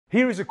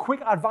Here is a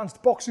quick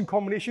advanced boxing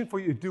combination for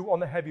you to do on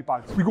the heavy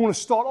bags. We're going to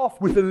start off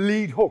with the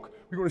lead hook.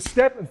 We're going to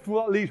step and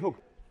throw that lead hook.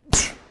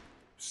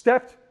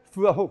 Stepped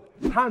through that hook.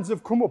 Hands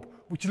have come up,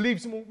 which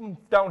leaves them open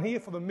down here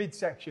for the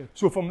midsection.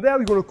 So from there,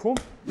 we're going to come,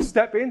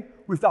 step in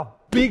with that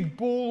big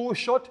bolo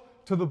shot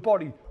to the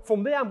body.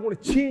 From there, I'm going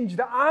to change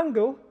the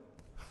angle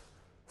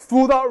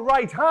through that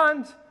right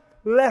hand,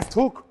 left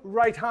hook,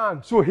 right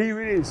hand. So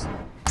here it is.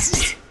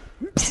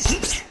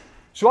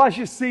 So as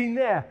you've seen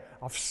there,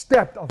 I've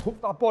stepped, I've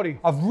hooked that body.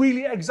 I've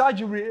really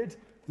exaggerated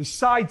the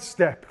side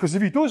step, because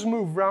if he does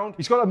move around,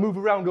 he's got to move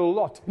around a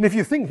lot. And if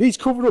you think he's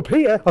covered up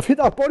here, I've hit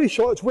that body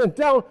shot, it's went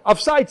down, I've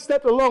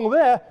sidestepped along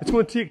there, it's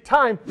going to take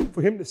time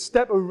for him to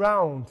step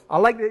around. I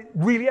like to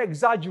really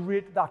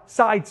exaggerate that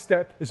side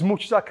step as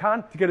much as I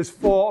can to get as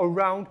far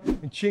around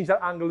and change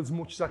that angle as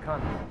much as I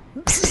can.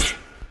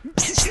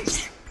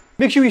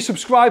 Make sure you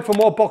subscribe for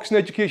more boxing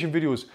education videos.